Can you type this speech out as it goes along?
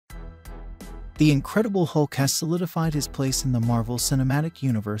The Incredible Hulk has solidified his place in the Marvel Cinematic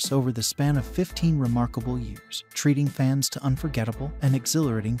Universe over the span of 15 remarkable years, treating fans to unforgettable and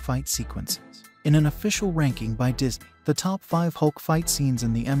exhilarating fight sequences. In an official ranking by Disney, the top 5 Hulk fight scenes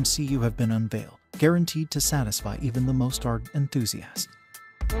in the MCU have been unveiled, guaranteed to satisfy even the most ardent enthusiast.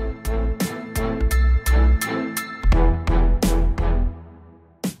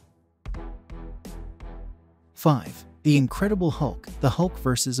 5. The Incredible Hulk, The Hulk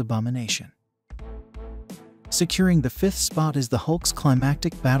vs. Abomination. Securing the 5th spot is the Hulk's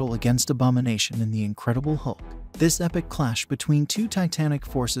climactic battle against Abomination in The Incredible Hulk. This epic clash between two titanic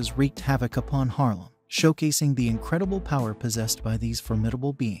forces wreaked havoc upon Harlem, showcasing the incredible power possessed by these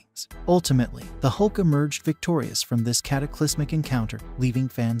formidable beings. Ultimately, the Hulk emerged victorious from this cataclysmic encounter, leaving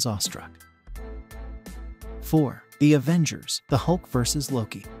fans awestruck. 4. The Avengers, The Hulk vs.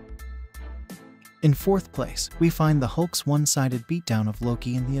 Loki. In 4th place, we find the Hulk's one-sided beatdown of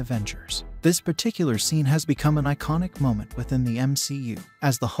Loki in The Avengers. This particular scene has become an iconic moment within the MCU,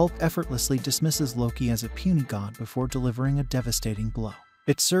 as the Hulk effortlessly dismisses Loki as a puny god before delivering a devastating blow.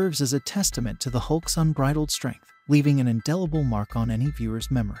 It serves as a testament to the Hulk's unbridled strength, leaving an indelible mark on any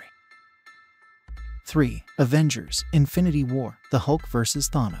viewer's memory. 3. Avengers, Infinity War, The Hulk vs.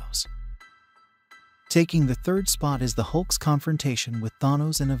 Thanos. Taking the 3rd spot is the Hulk's confrontation with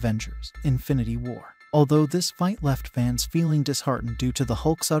Thanos in Avengers, Infinity War. Although this fight left fans feeling disheartened due to the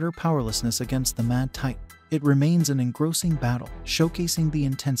Hulk's utter powerlessness against the Mad Titan, it remains an engrossing battle, showcasing the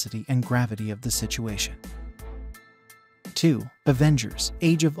intensity and gravity of the situation. 2. Avengers,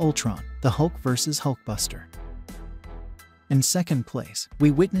 Age of Ultron, The Hulk vs. Hulkbuster. In 2nd place,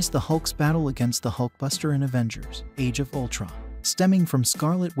 we witness the Hulk's battle against the Hulkbuster in Avengers, Age of Ultron. Stemming from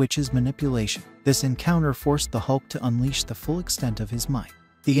Scarlet Witch's manipulation, this encounter forced the Hulk to unleash the full extent of his might.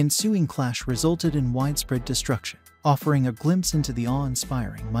 The ensuing clash resulted in widespread destruction, offering a glimpse into the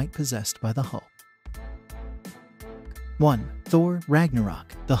awe-inspiring might possessed by the Hulk. 1. Thor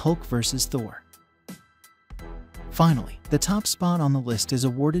Ragnarok, The Hulk vs. Thor. Finally, the top spot on the list is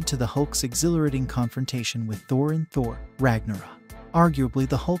awarded to the Hulk's exhilarating confrontation with Thor in Thor Ragnarok. Arguably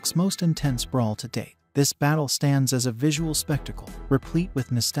the Hulk's most intense brawl to date, this battle stands as a visual spectacle, replete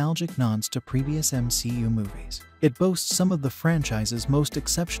with nostalgic nods to previous MCU movies. It boasts some of the franchise's most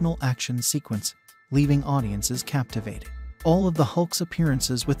exceptional action sequences, leaving audiences captivated. All of the Hulk's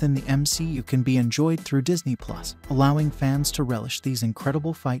appearances within the MCU can be enjoyed through Disney+, allowing fans to relish these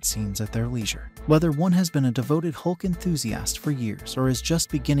incredible fight scenes at their leisure. Whether one has been a devoted Hulk enthusiast for years or is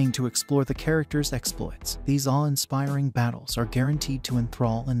just beginning to explore the character's exploits, these awe-inspiring battles are guaranteed to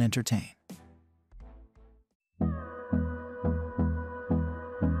enthrall and entertain.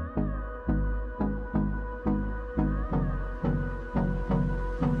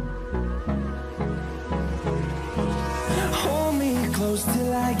 Hold me close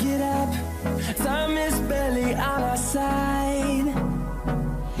till I get up. Time